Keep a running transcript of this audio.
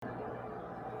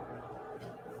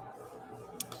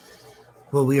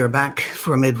Well, we are back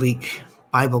for a midweek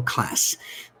Bible class.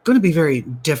 Going to be very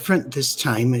different this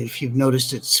time. If you've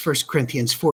noticed, it's 1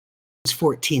 Corinthians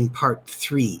 14, part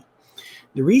 3.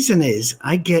 The reason is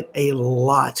I get a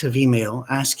lot of email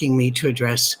asking me to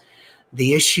address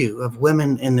the issue of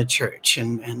women in the church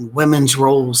and women's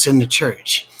roles in the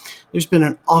church. There's been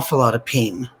an awful lot of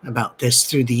pain about this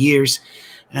through the years,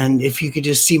 and if you could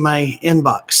just see my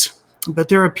inbox. But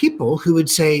there are people who would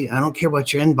say, I don't care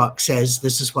what your inbox says,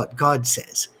 this is what God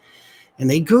says. And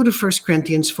they go to 1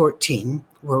 Corinthians 14,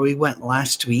 where we went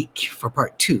last week for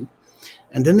part 2.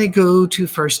 And then they go to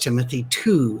 1 Timothy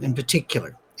 2 in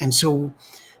particular. And so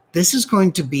this is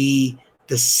going to be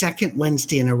the second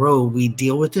Wednesday in a row we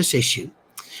deal with this issue.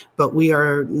 But we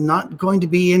are not going to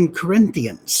be in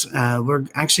Corinthians. We're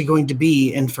actually going to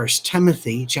be in 1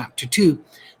 Timothy chapter 2,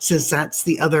 since that's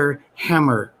the other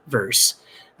hammer verse.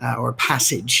 Or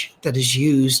passage that is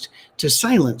used to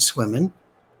silence women,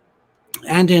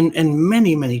 and in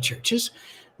many, many churches,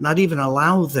 not even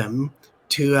allow them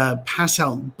to pass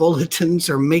out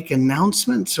bulletins or make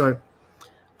announcements or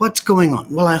what's going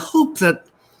on. Well, I hope that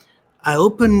I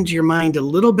opened your mind a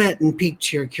little bit and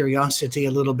piqued your curiosity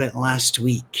a little bit last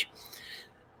week.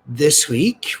 This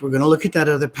week, we're going to look at that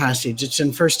other passage. It's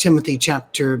in 1 Timothy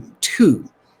chapter 2,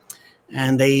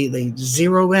 and they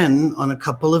zero in on a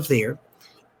couple of there.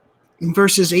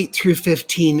 Verses 8 through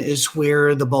 15 is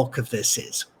where the bulk of this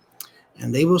is.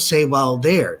 And they will say, well,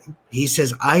 there, he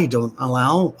says, I don't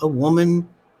allow a woman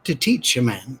to teach a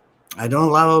man. I don't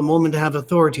allow a woman to have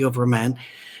authority over a man.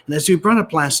 And as we brought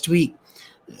up last week,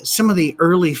 some of the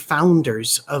early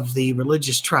founders of the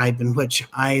religious tribe in which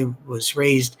I was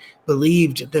raised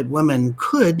believed that women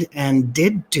could and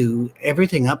did do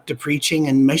everything up to preaching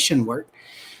and mission work.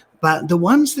 But the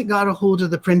ones that got a hold of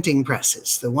the printing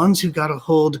presses, the ones who got a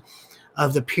hold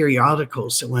of the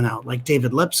periodicals that went out, like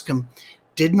David Lipscomb,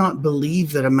 did not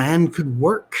believe that a man could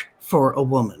work for a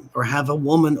woman or have a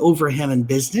woman over him in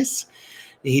business.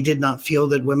 He did not feel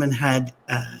that women had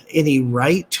any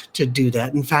right to do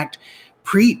that. In fact,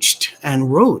 preached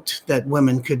and wrote that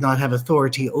women could not have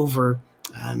authority over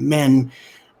men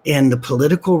in the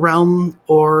political realm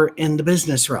or in the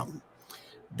business realm.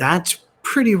 That's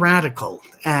pretty radical,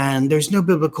 and there's no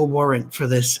biblical warrant for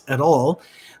this at all.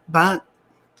 But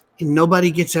nobody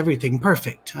gets everything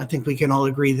perfect. I think we can all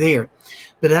agree there.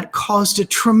 But that caused a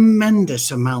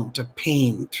tremendous amount of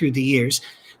pain through the years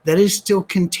that is still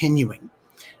continuing.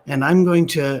 And I'm going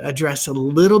to address a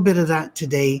little bit of that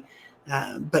today.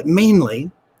 But mainly,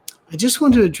 I just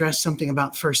want to address something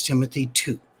about 1 Timothy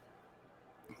 2.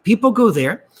 People go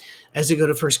there as they go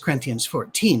to 1 Corinthians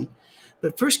 14.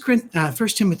 But 1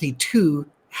 Timothy 2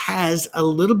 has a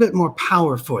little bit more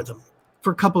power for them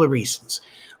for a couple of reasons.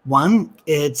 One,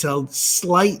 it's a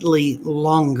slightly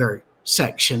longer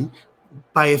section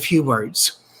by a few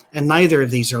words, and neither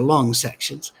of these are long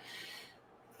sections.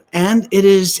 And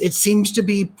it seems to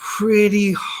be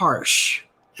pretty harsh.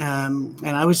 And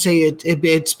I would say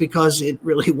it's because it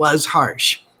really was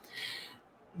harsh.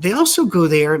 They also go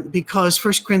there because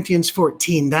 1 Corinthians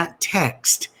 14, that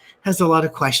text, has a lot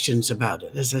of questions about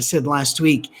it. As I said last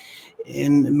week,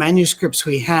 in manuscripts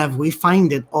we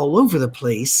find it all over the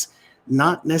place,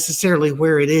 not necessarily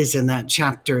where it is in that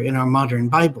chapter in our modern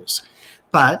Bibles.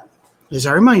 But, as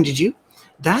I reminded you,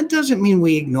 that doesn't mean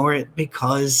we ignore it,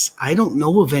 because I don't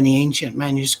know of any ancient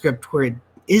manuscript where it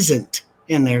isn't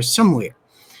in there somewhere.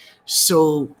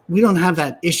 So we don't have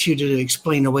that issue to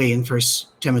explain away in 1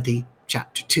 Timothy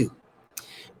chapter 2.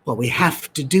 What we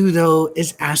have to do, though,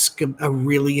 is ask a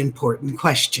really important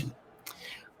question.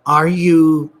 Are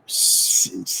you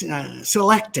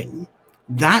selecting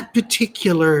that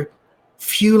particular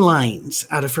few lines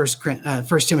out of 1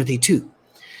 Timothy 2?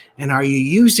 And are you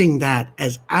using that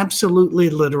as absolutely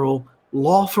literal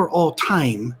law for all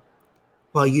time,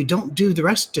 while you don't do the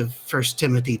rest of 1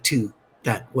 Timothy 2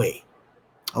 that way?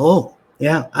 Oh,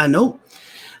 yeah, I know.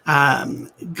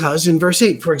 Because in verse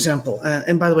 8, for example,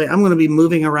 and by the way, I'm going to be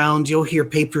moving around. You'll hear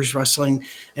papers rustling.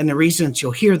 And the reason that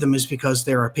you'll hear them is because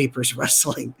there are papers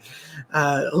rustling.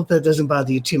 I hope that doesn't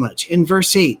bother you too much. In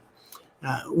verse 8,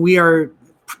 we are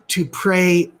to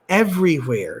pray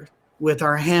everywhere with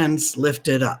our hands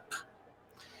lifted up.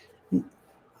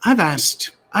 I've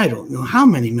asked, I don't know how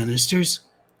many ministers,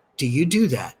 do you do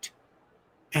that?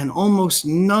 And almost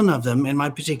none of them in my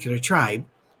particular tribe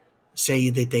say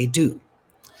that they do.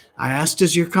 I asked,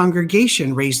 does your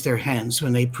congregation raise their hands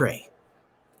when they pray?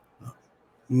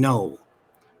 No.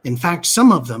 In fact,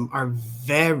 some of them are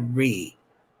very,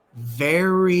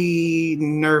 very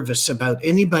nervous about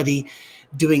anybody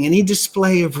doing any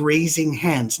display of raising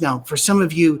hands. Now, for some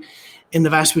of you in the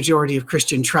vast majority of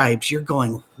Christian tribes, you're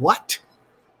going, what?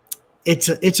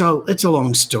 it's a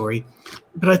long story,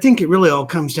 but I think it really all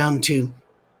comes down to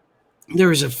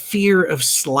there is a fear of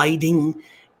sliding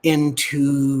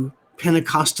into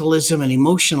Pentecostalism and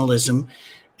emotionalism,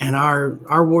 and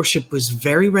our worship was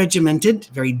very regimented,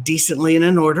 very decently and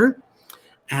in order,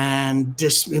 and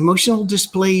emotional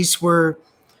displays were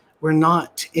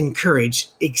not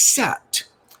encouraged, except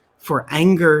for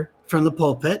anger from the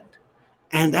pulpit,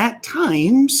 and at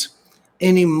times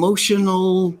an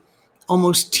emotional,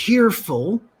 almost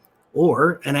tearful,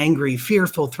 or an angry,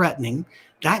 fearful, threatening,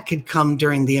 that could come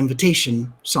during the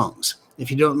invitation songs. If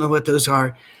you don't know what those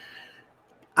are,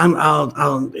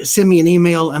 I'll send me an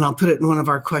email and I'll put it in one of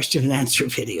our question and answer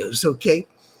videos, okay?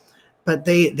 But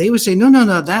they would say,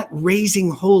 no, that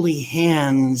raising holy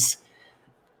hands,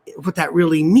 what that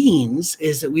really means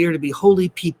is that we are to be holy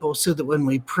people so that when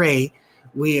we pray,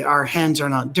 our hands are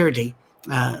not dirty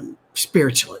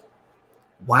spiritually.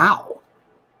 Wow.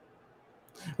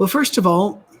 Well, first of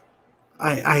all,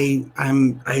 I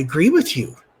agree with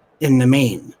you in the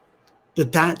main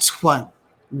that that's what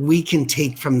we can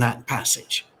take from that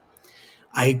passage.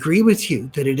 I agree with you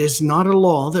that it is not a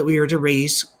law that we are to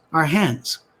raise our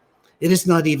hands. It is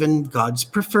not even God's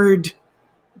preferred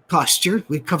posture.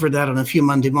 We covered that on a few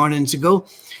Monday mornings ago.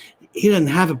 He didn't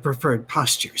have a preferred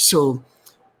posture. So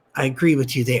I agree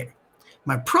with you there.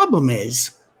 My problem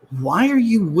is, why are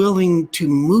you willing to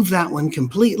move that one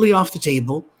completely off the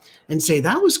table and say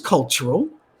that was cultural?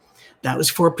 That was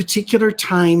for a particular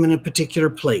time and a particular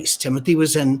place. Timothy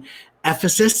was in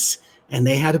Ephesus, and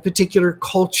they had a particular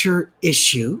culture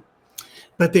issue,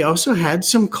 but they also had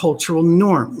some cultural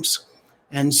norms.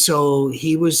 And so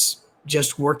he was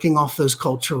just working off those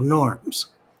cultural norms.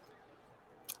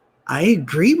 I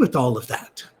agree with all of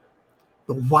that.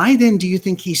 But why then do you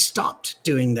think he stopped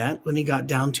doing that when he got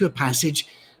down to a passage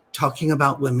talking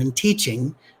about women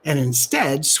teaching and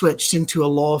instead switched into a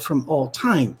law from all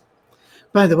time?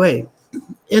 By the way,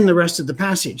 in the rest of the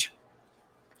passage,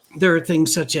 there are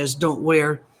things such as don't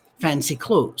wear fancy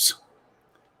clothes,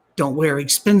 don't wear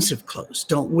expensive clothes,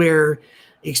 don't wear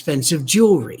expensive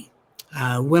jewelry.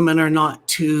 Women are not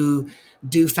to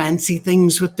do fancy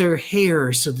things with their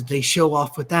hair so that they show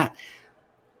off with that.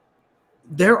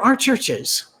 There are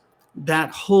churches that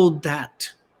hold that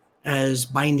as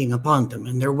binding upon them,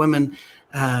 and they're women,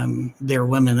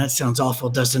 that sounds awful,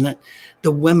 doesn't it?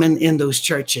 The women in those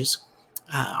churches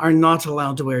are not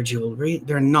allowed to wear jewelry.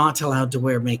 They're not allowed to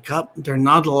wear makeup. They're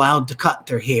not allowed to cut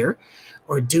their hair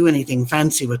or do anything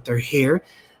fancy with their hair.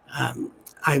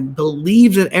 I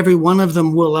believe that every one of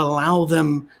them will allow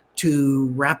them to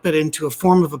wrap it into a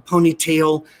form of a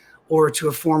ponytail or to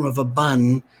a form of a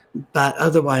bun, but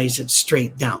otherwise it's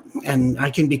straight down. And I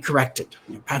can be corrected.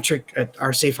 Patrick at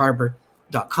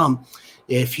oursafeharbor.com.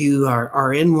 If you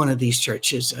are in one of these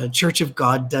churches, Church of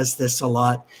God does this a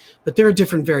lot, but there are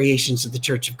different variations of the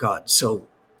Church of God, so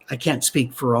I can't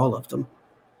speak for all of them.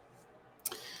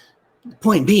 The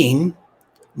point being,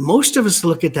 most of us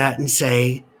look at that and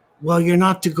say, well, you're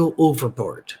not to go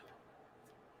overboard.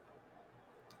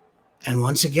 And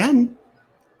once again,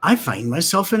 I find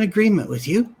myself in agreement with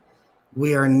you.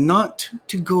 We are not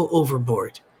to go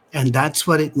overboard, and that's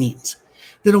what it means.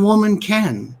 That a woman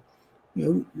can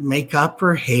make up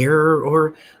her hair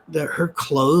or her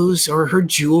clothes or her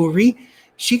jewelry.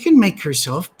 She can make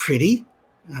herself pretty.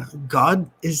 God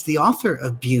is the author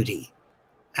of beauty.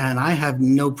 And I have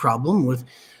no problem with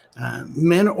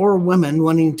men or women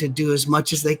wanting to do as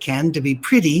much as they can to be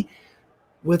pretty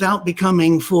without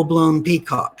becoming full-blown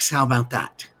peacocks. How about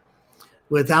that?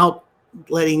 Without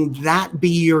letting that be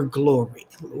your glory,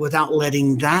 without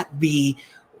letting that be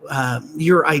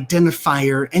your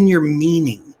identifier and your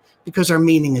meaning, because our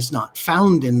meaning is not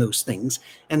found in those things.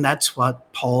 And that's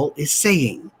what Paul is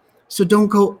saying. So don't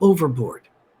go overboard.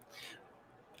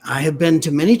 I have been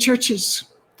to many churches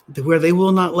where they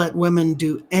will not let women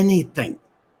do anything.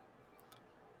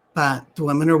 But the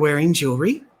women are wearing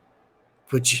jewelry,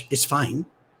 which is fine.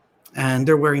 And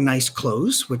they're wearing nice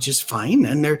clothes, which is fine.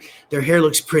 And their hair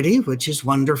looks pretty, which is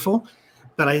wonderful.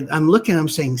 But I'm looking, I'm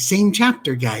saying, same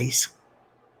chapter, guys.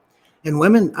 And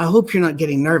women, I hope you're not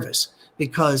getting nervous,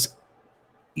 because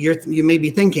you may be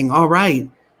thinking, all right,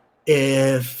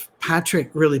 if Patrick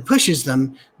really pushes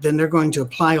them, then they're going to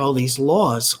apply all these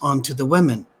laws onto the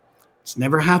women. It's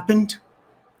never happened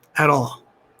at all,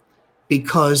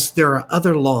 because there are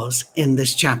other laws in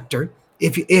this chapter.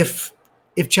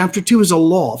 If chapter 2 is a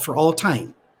law for all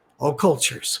time, all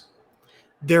cultures,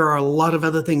 there are a lot of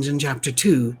other things in chapter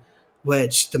 2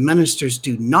 which the ministers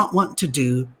do not want to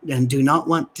do and do not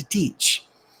want to teach.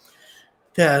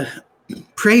 The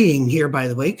praying here, by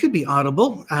the way, could be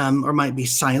audible or might be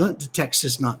silent. The text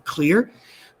is not clear.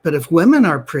 But if women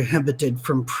are prohibited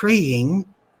from praying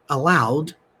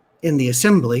aloud in the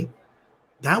assembly,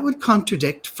 that would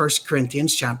contradict 1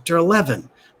 Corinthians chapter 11,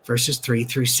 verses 3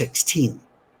 through 16.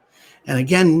 And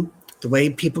again, the way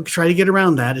people try to get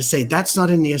around that is say that's not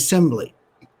in the assembly.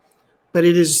 But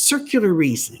it is circular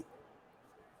reasoning.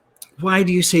 Why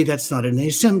do you say that's not in the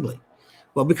assembly?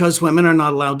 Well, because women are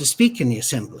not allowed to speak in the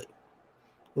assembly.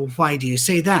 Well, why do you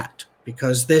say that?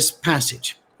 Because this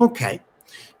passage. Okay.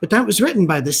 But that was written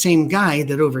by the same guy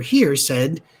that over here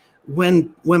said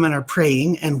when women are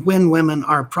praying and when women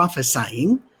are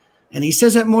prophesying. And he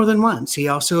says that more than once. He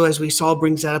also, as we saw,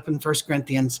 brings that up in 1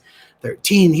 Corinthians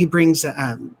 13. He brings,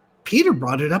 Peter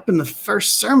brought it up in the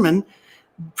first sermon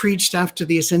preached after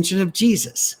the ascension of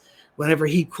Jesus. Whenever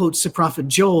he quotes the prophet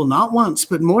Joel, not once,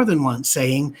 but more than once,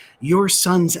 saying, your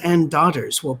sons and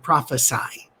daughters will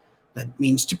prophesy. That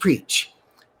means to preach.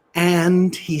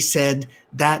 And he said,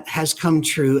 that has come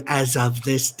true as of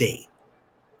this day.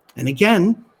 And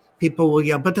again, people will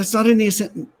yell, but that's not in the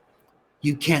assembly.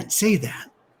 You can't say that.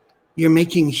 You're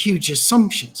making huge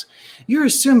assumptions. You're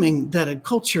assuming that a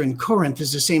culture in Corinth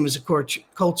is the same as a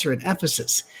culture in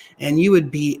Ephesus, and you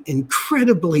would be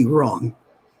incredibly wrong.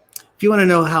 If you want to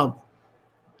know how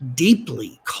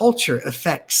deeply culture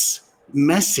affects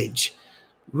message,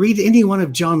 read any one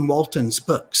of John Walton's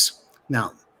books.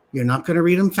 Now, you're not going to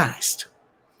read them fast,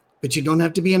 but you don't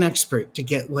have to be an expert to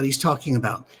get what he's talking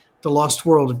about. The Lost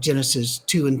World of Genesis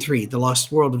 2 and 3, The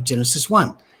Lost World of Genesis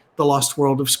 1, The Lost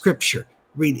World of Scripture.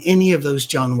 Read any of those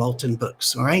John Walton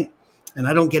books, all right? And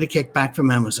I don't get a kickback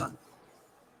from Amazon.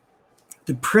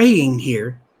 The praying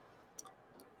here,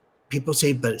 people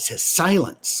say, but it says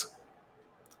silence.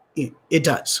 It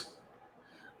does.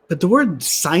 But the word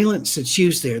silence that's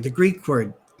used there, the Greek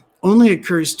word, only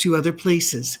occurs 2 other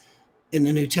places in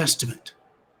the New Testament.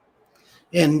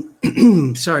 In,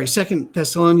 2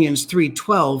 Thessalonians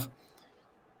 3:12,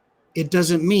 it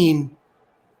doesn't mean,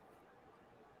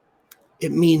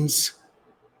 it means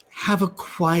have a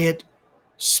quiet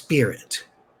spirit.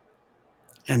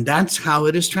 And that's how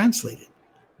it is translated.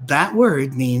 That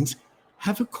word means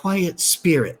have a quiet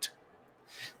spirit.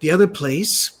 The other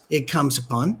place it comes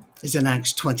upon is in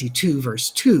Acts 22,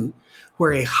 verse 2,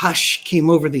 where a hush came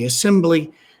over the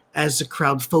assembly as the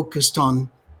crowd focused on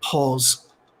Paul's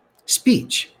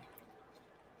speech.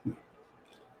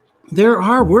 There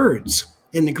are words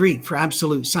in the Greek for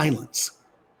absolute silence.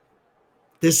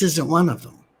 This isn't one of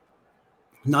them.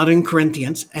 Not in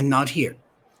Corinthians and not here.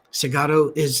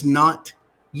 Sagato is not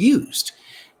used.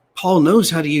 Paul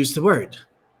knows how to use the word.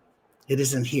 It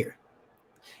isn't here.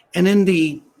 And in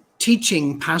the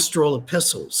teaching pastoral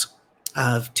epistles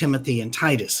of Timothy and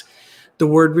Titus, the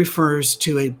word refers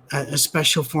to a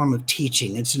special form of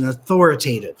teaching. It's an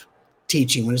authoritative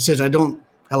teaching. When it says, I don't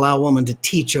allow a woman to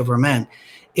teach over a man,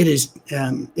 it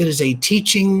is a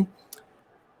teaching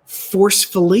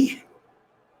forcefully.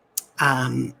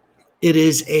 It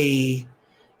is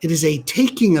a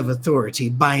taking of authority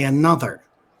by another,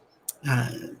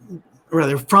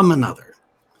 rather from another,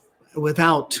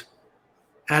 without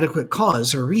adequate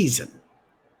cause or reason.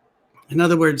 In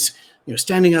other words,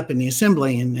 standing up in the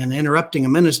assembly and interrupting a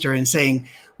minister and saying,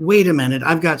 wait a minute,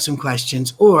 I've got some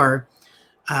questions, or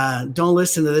don't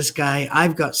listen to this guy,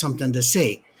 I've got something to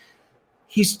say.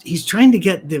 He's trying to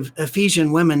get the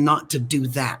Ephesian women not to do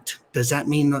that. Does that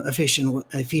mean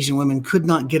Ephesian women could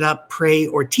not get up, pray,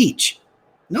 or teach?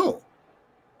 No.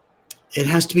 It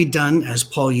has to be done, as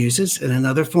Paul uses, in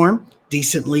another form,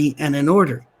 decently and in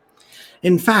order.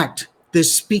 In fact,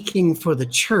 this speaking for the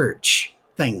church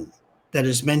thing that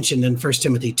is mentioned in 1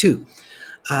 Timothy 2,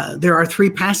 there are 3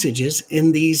 passages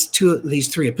in these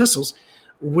 3 epistles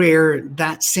where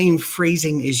that same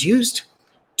phrasing is used.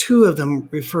 2 of them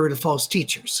refer to false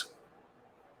teachers.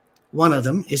 One of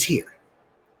them is here.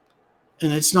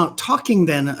 And it's not talking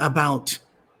then about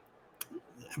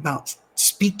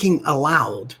speaking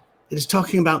aloud. It is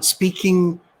talking about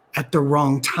speaking at the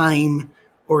wrong time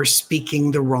or speaking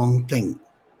the wrong thing.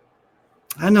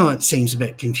 I know it seems a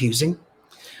bit confusing,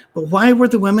 but why were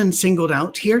the women singled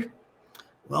out here?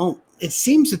 Well, it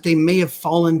seems that they may have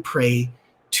fallen prey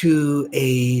to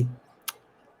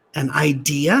an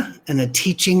idea and a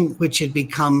teaching which had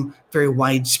become very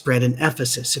widespread in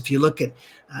Ephesus. If you look at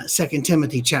 2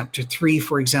 Timothy chapter 3,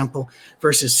 for example,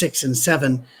 verses 6 and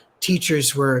 7,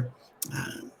 teachers were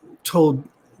told,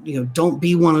 don't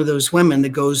be one of those women that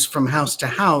goes from house to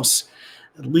house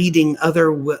leading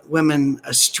other women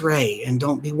astray, and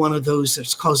don't be one of those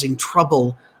that's causing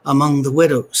trouble among the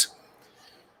widows.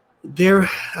 There,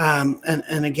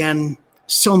 and again,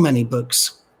 so many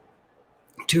books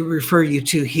to refer you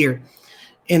to here.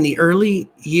 In the early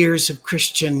years of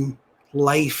Christian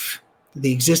life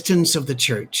the existence of the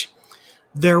church,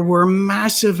 there were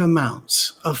massive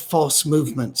amounts of false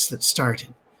movements that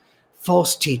started,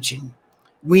 false teaching.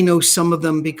 We know some of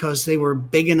them because they were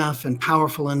big enough and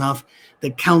powerful enough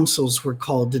that councils were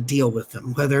called to deal with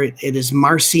them, whether it is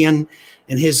Marcion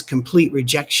and his complete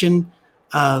rejection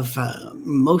of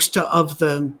most of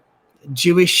the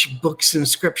Jewish books in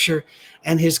Scripture,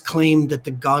 and his claim that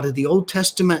the God of the Old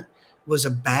Testament was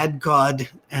a bad God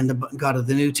and the God of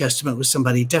the New Testament was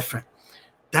somebody different.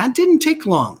 That didn't take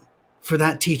long for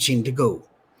that teaching to go.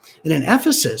 And in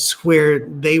Ephesus, where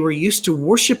they were used to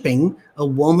worshiping a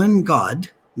woman god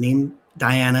named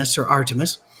Diana or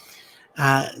Artemis,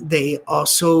 they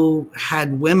also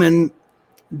had women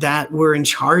that were in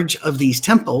charge of these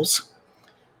temples.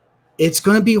 It's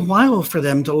going to be a while for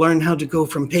them to learn how to go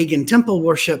from pagan temple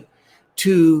worship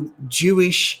to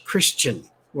Jewish Christian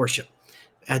worship.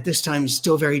 At this time,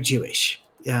 still very Jewish.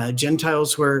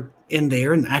 Gentiles were in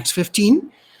there in Acts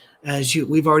 15. As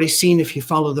we've already seen, if you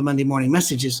follow the Monday morning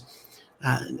messages,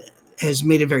 has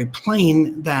made it very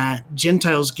plain that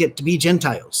Gentiles get to be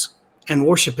Gentiles and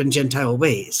worship in Gentile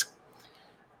ways,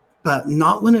 but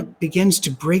not when it begins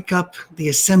to break up the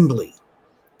assembly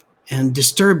and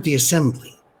disturb the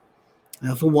assembly.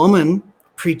 Now, if a woman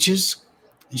preaches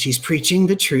and she's preaching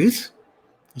the truth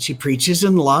and she preaches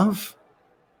in love,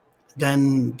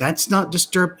 then that's not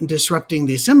disrupting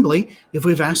the assembly if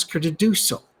we've asked her to do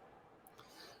so.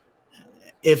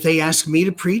 If they ask me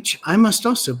to preach, I must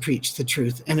also preach the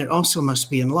truth, and it also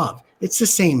must be in love. It's the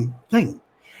same thing.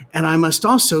 And I must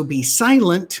also be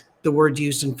silent, the word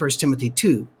used in 1 Timothy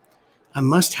 2. I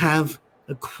must have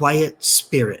a quiet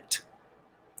spirit.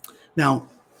 Now,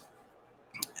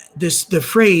 the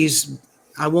phrase,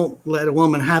 I won't let a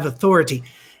woman have authority,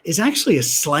 is actually a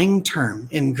slang term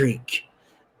in Greek.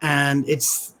 And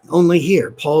it's only here.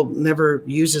 Paul never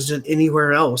uses it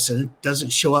anywhere else, and it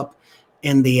doesn't show up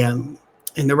in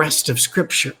the rest of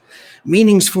Scripture.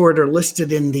 Meanings for it are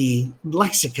listed in the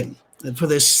lexicon for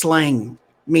this slang,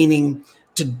 meaning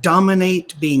to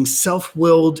dominate, being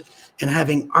self-willed, and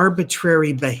having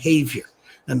arbitrary behavior,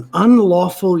 an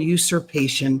unlawful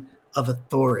usurpation of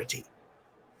authority.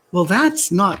 Well,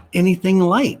 that's not anything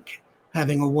like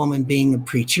having a woman being a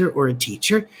preacher or a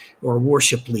teacher or a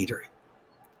worship leader.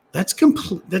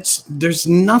 There's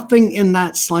nothing in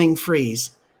that slang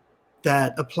phrase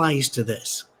that applies to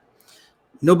this.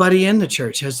 Nobody in the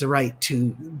church has the right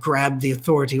to grab the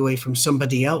authority away from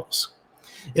somebody else.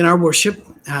 In our worship,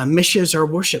 Misha is our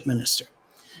worship minister,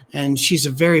 and she's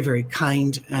a very, very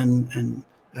kind and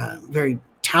very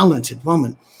talented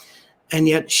woman. And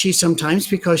yet she sometimes,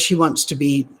 because she wants to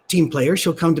be team player,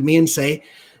 she'll come to me and say,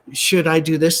 should I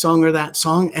do this song or that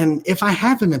song? And if I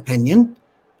have an opinion,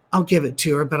 I'll give it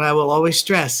to her, but I will always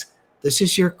stress, this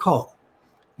is your call.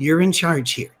 You're in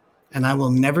charge here, and I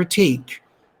will never take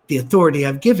the authority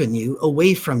I've given you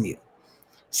away from you.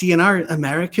 See, in our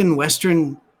American,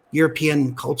 Western,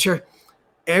 European culture,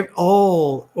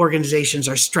 all organizations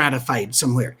are stratified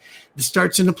somewhere. It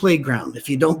starts in a playground. If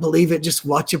you don't believe it, just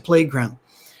watch a playground.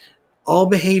 All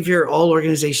behavior, all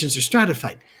organizations are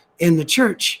stratified. In the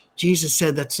church, Jesus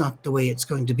said that's not the way it's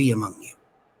going to be among you.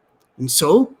 And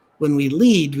so when we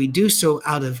lead, we do so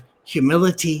out of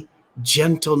humility,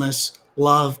 gentleness,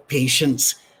 love,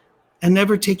 patience, and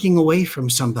never taking away from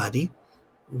somebody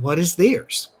what is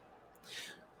theirs.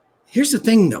 Here's the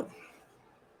thing, though.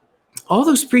 All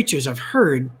those preachers I've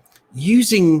heard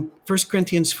using 1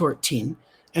 Corinthians 14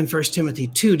 and 1 Timothy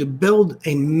 2 to build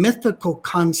a mythical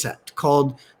concept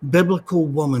called biblical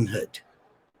womanhood.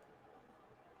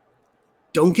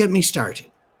 Don't get me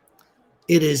started.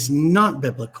 It is not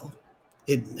biblical.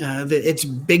 Its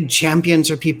big champions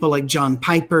are people like John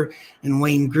Piper and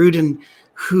Wayne Grudem,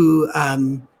 who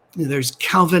there's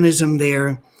Calvinism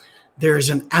there. There's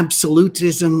an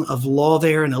absolutism of law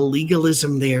there and a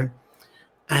legalism there.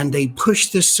 And they push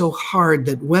this so hard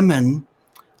that women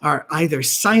are either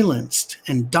silenced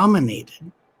and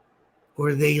dominated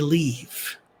or they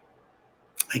leave.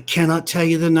 I cannot tell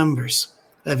you the numbers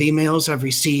of emails I've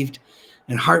received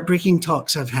and heartbreaking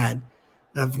talks I've had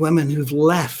of women who've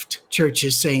left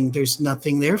churches saying there's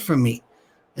nothing there for me.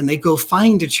 And they go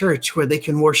find a church where they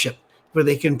can worship, where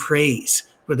they can praise,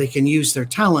 where they can use their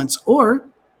talents, or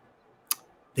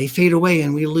they fade away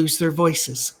and we lose their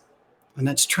voices. And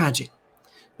that's tragic.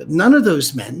 But none of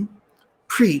those men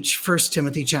preach 1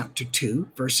 Timothy chapter 2,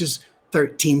 verses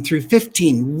 13 through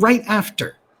 15, right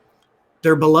after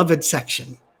their beloved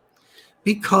section,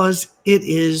 because it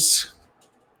is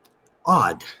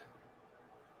odd.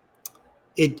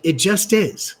 It just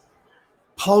is.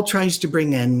 Paul tries to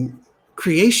bring in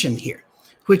creation here,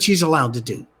 which he's allowed to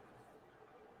do.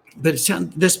 But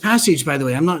this passage, by the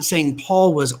way, I'm not saying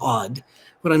Paul was odd.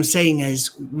 What I'm saying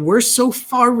is we're so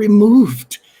far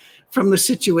removed from the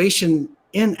situation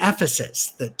in Ephesus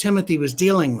that Timothy was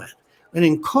dealing with, and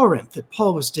in Corinth that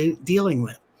Paul was dealing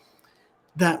with,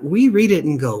 that we read it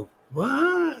and go,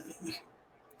 what?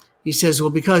 He says, well,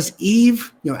 because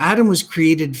Adam was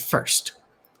created first,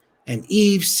 and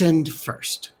Eve sinned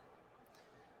first.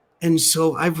 And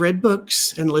so I've read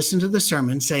books and listened to the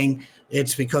sermon saying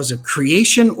it's because of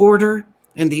creation order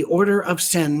and the order of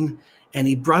sin, and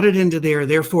he brought it into there.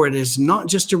 Therefore, it is not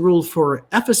just a rule for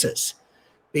Ephesus,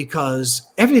 because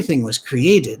everything was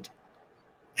created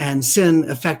and sin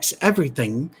affects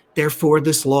everything. Therefore,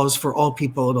 this law is for all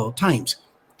people at all times.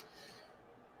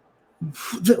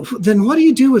 Then what do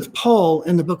you do with Paul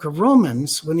in the book of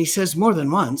Romans when he says more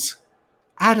than once,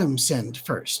 Adam sinned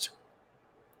first,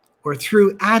 or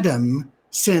through Adam,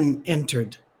 sin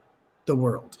entered the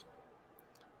world?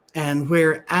 And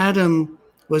where Adam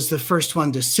was the first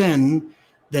one to sin,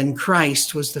 then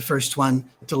Christ was the first one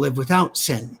to live without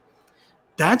sin.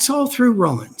 That's all through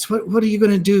Romans. What are you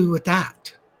going to do with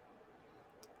that?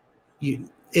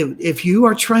 If you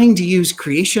are trying to use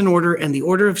creation order and the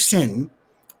order of sin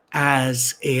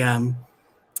as an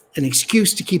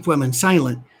excuse to keep women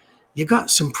silent, you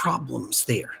got some problems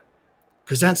there,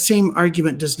 because that same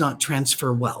argument does not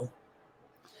transfer well.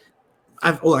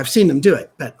 I've seen them do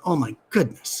it, but oh my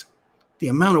goodness, the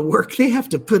amount of work they have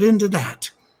to put into that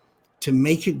to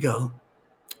make it go.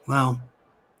 Well,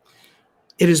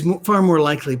 it is far more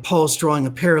likely Paul's drawing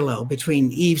a parallel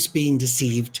between Eve's being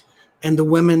deceived and the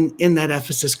women in that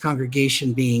Ephesus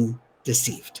congregation being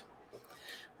deceived.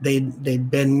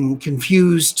 They'd been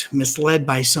confused, misled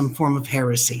by some form of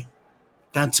heresy.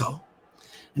 That's all.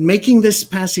 And making this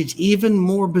passage even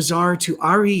more bizarre to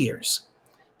our ears,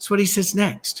 that's what he says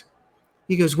next.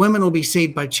 He goes, women will be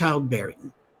saved by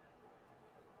childbearing.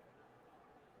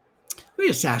 Let me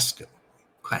just ask a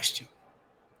question.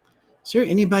 Is there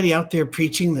anybody out there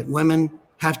preaching that women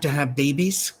have to have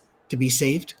babies to be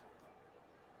saved?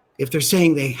 If they're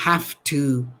saying they have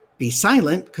to be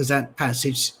silent, because that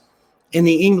passage in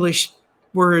the English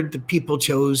word that people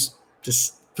chose to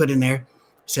put in there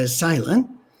says silent,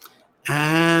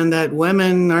 and that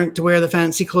women aren't to wear the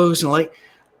fancy clothes and the like,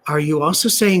 are you also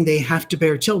saying they have to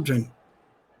bear children?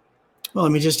 Well,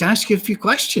 let me just ask you a few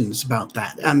questions about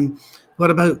that.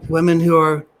 What about women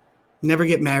who never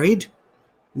get married,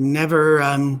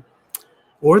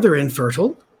 or they're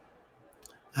infertile?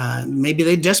 Maybe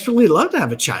they desperately love to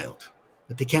have a child,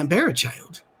 but they can't bear a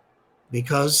child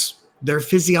because their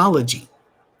physiology,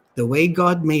 the way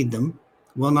God made them,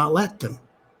 will not let them.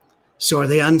 So are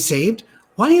they unsaved?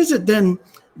 Why is it then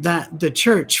that the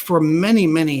church for many,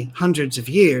 many hundreds of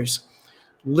years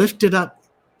lifted up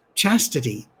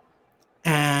chastity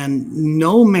and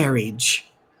no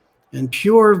marriage and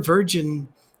pure virgin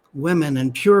women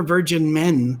and pure virgin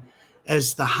men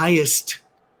as the highest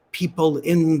people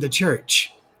in the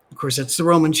church? Of course, that's the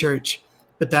Roman church,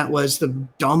 but that was the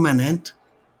dominant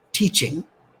teaching.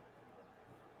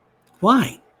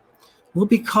 Why? Well,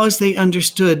 because they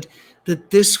understood that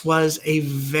this was a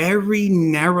very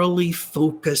narrowly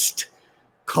focused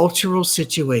cultural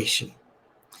situation.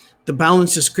 The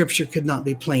balance of Scripture could not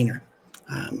be plainer.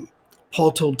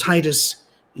 Paul told Titus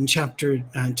in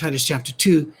Titus chapter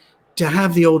 2 to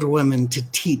have the older women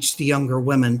to teach the younger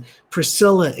women.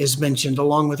 Priscilla is mentioned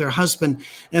along with her husband,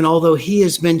 and although he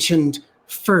is mentioned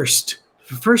first,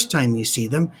 the first time you see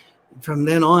them, from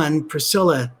then on,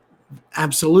 Priscilla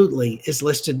absolutely is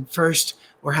listed first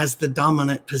or has the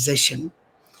dominant position.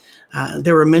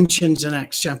 There were mentions in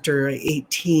Acts chapter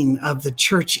 18 of the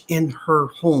church in her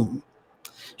home.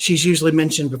 She's usually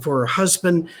mentioned before her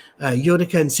husband.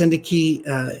 Euodia and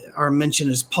Syntyche are mentioned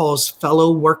as Paul's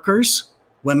fellow workers,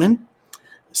 women,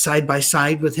 side by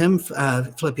side with him,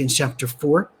 Philippians chapter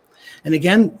 4. And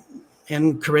again,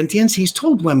 in Corinthians, he's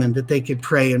told women that they could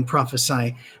pray and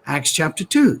prophesy. Acts chapter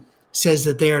 2 says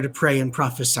that they are to pray and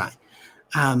prophesy,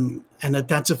 and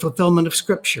that's a fulfillment of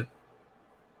Scripture.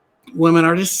 Women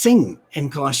are to sing in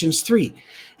Colossians 3.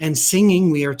 And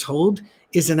singing, we are told,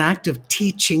 is an act of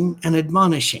teaching and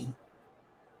admonishing.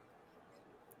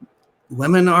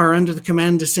 Women are under the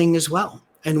command to sing as well.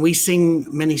 And we sing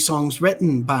many songs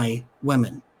written by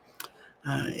women.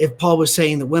 If Paul was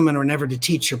saying that women are never to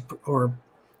teach or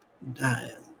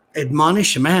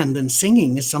admonish a man, then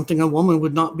singing is something a woman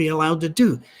would not be allowed to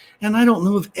do. And I don't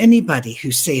know of anybody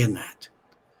who's saying that.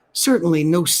 Certainly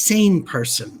no sane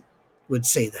person would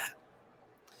say that.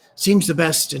 Seems the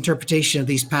best interpretation of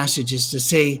these passages to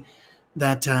say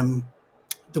that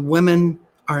the women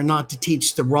are not to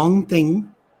teach the wrong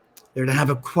thing. They're to have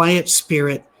a quiet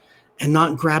spirit and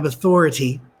not grab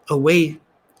authority away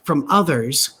from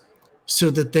others so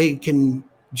that they can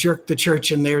jerk the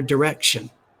church in their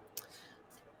direction.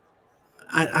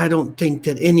 I don't think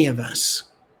that any of us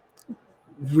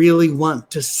really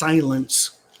want to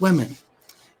silence women.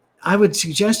 I would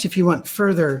suggest, if you want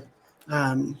further,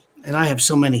 and I have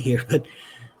so many here, but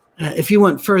if you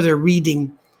want further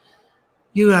reading,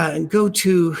 you go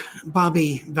to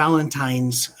Bobby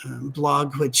Valentine's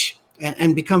blog,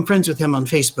 and become friends with him on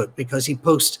Facebook, because he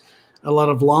posts a lot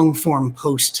of long form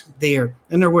posts there,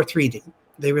 and they're worth reading.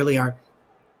 They really are.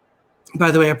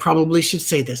 By the way, I probably should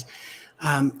say this.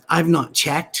 I've not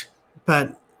checked,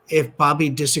 but if Bobby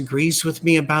disagrees with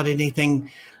me about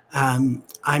anything, I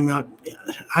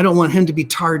don't want him to be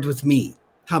tarred with me.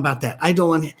 How about that?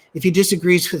 If he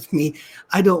disagrees with me,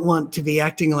 I don't want to be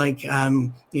acting like,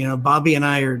 Bobby and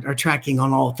I are tracking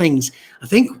on all things. I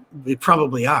think we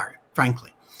probably are,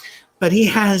 frankly. But he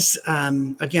has,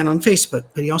 again, on Facebook,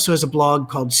 but he also has a blog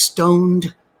called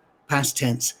Stoned, past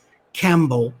tense,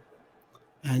 Campbell.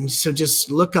 And so just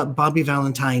look up Bobby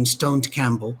Valentine, Stoned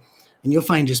Campbell, and you'll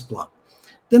find his blog.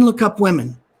 Then look up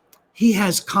women. He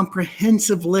has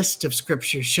comprehensive list of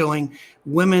scriptures showing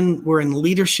women were in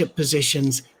leadership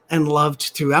positions and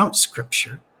loved throughout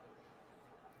scripture.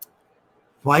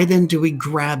 Why then do we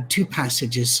grab two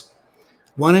passages,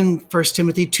 one in 1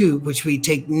 Timothy 2, which we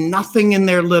take nothing in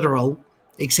there literal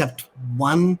except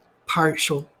one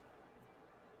partial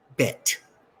bit,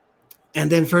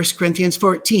 and then 1 Corinthians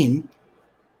 14,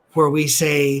 where we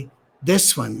say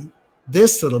this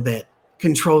little bit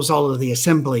controls all of the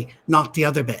assembly, not the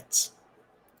other bits.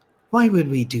 Why would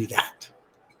we do that?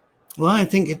 Well, I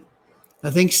think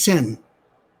sin,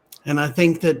 and I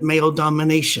think that male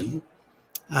domination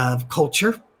of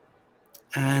culture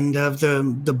and of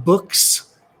the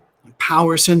books,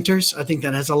 power centers, I think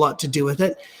that has a lot to do with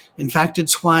it. In fact,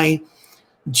 it's why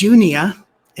Junia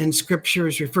in scripture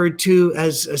is referred to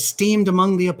as esteemed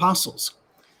among the apostles.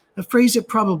 A phrase that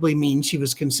probably means she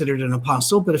was considered an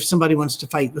apostle, but if somebody wants to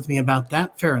fight with me about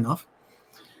that, fair enough.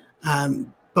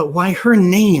 But why her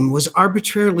name was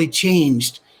arbitrarily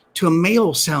changed to a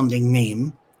male-sounding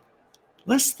name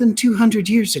less than 200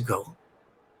 years ago.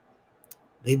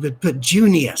 They would put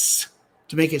Junius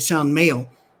to make it sound male,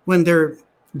 when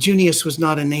Junius was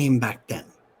not a name back then.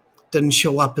 Didn't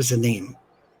show up as a name.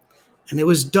 And it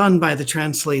was done by the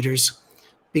translators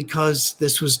because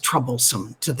this was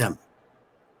troublesome to them.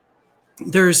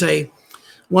 There's a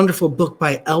wonderful book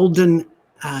by Eldon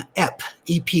Epp,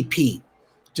 E-P-P.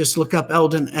 Just look up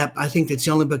Eldon Epp. I think that's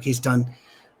the only book he's done.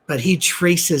 But he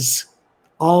traces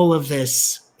all of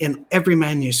this in every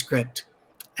manuscript.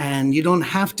 And you don't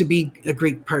have to be a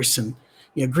Greek person,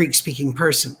 Greek-speaking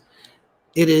person.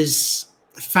 It is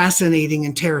fascinating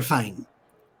and terrifying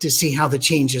to see how the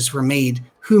changes were made,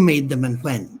 who made them, and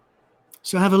when.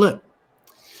 So have a look.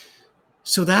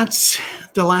 So that's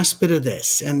the last bit of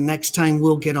this. And next time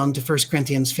we'll get on to 1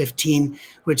 Corinthians 15,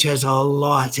 which has a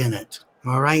lot in it.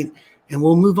 All right. And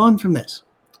we'll move on from this.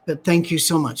 But thank you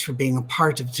so much for being a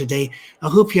part of today. I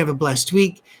hope you have a blessed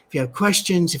week. If you have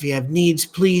questions, if you have needs,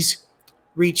 please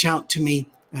reach out to me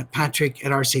at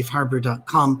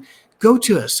patrick@oursafeharbor.com. Go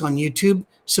to us on YouTube,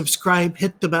 subscribe,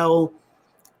 hit the bell,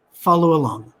 follow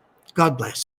along. God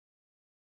bless.